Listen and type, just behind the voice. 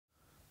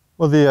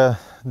Well,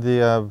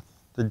 the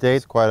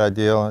date's quite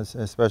ideal,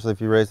 especially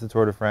if you race the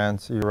Tour de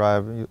France.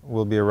 You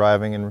will be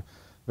arriving in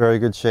very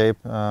good shape.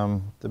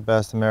 The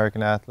best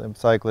American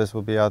cyclists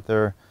will be out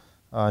there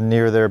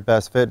near their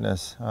best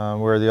fitness,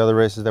 where the other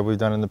races that we've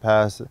done in the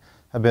past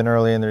have been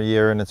early in their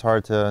year, and it's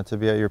hard to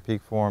be at your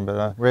peak form.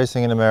 But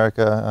racing in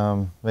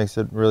America makes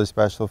it really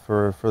special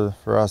for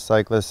us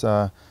cyclists.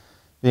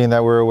 Being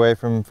that we're away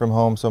from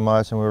home so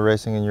much and we're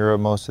racing in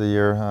Europe most of the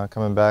year,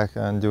 coming back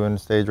and doing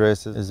stage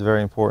races is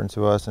very important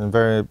to us, and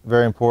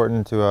very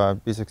important to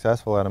be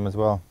successful at them as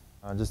well.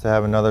 Just to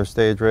have another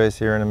stage race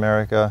here in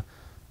America,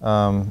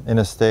 in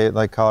a state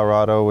like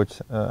Colorado,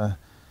 which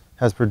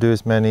has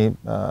produced many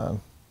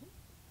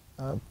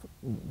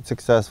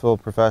successful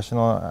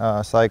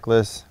professional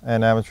cyclists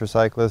and amateur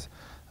cyclists.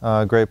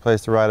 Great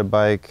place to ride a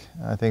bike.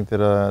 I think that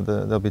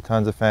there'll be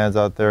tons of fans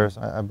out there.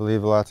 I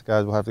believe lots of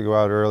guys will have to go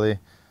out early.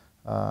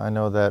 I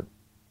know that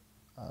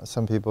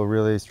some people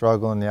really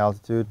struggle in the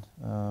altitude,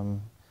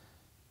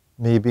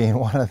 me being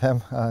one of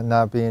them,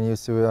 not being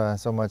used to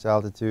so much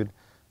altitude.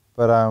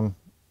 But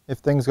if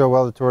things go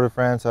well at the Tour de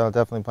France, I'll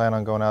definitely plan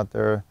on going out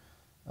there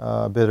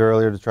a bit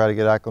earlier to try to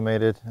get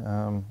acclimated,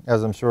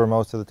 as I'm sure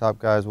most of the top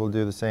guys will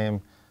do the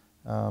same.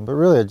 But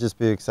really, it'd just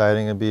be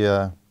exciting. It'd be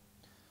a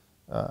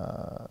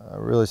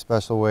really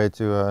special way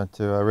to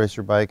race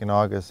your bike in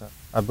August.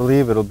 I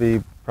believe it'll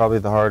be probably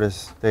the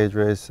hardest stage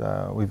race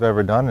we've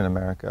ever done in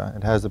America.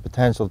 It has the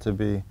potential to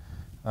be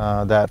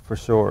that for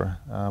sure,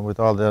 with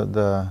all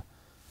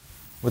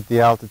with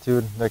the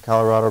altitude that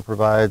Colorado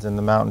provides and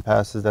the mountain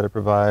passes that it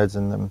provides,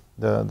 and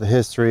the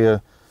history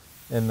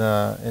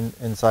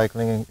in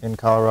cycling in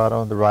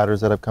Colorado, the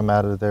riders that have come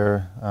out of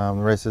there,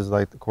 races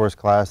like the Course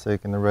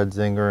Classic and the Red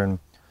Zinger,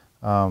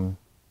 and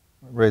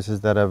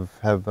races that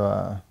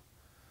have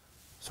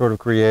sort of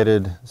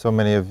created so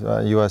many of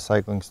U.S.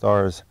 cycling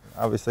stars.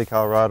 Obviously,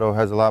 Colorado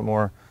has a lot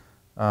more,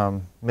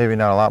 maybe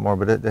not a lot more,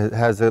 but it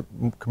has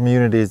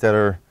communities that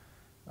are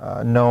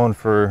known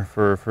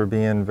for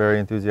being very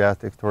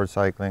enthusiastic towards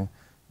cycling.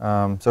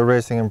 So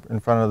racing in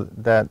front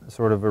of that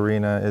sort of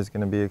arena is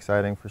going to be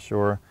exciting for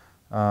sure.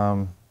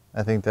 I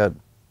think that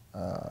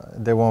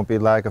there won't be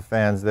lack of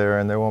fans there,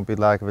 and there won't be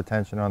lack of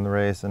attention on the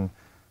race. And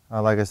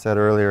like I said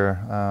earlier,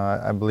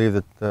 I believe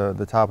that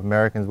the top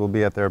Americans will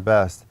be at their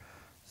best.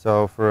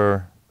 So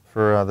for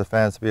the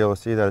fans to be able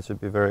to see that, it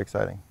should be very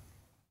exciting.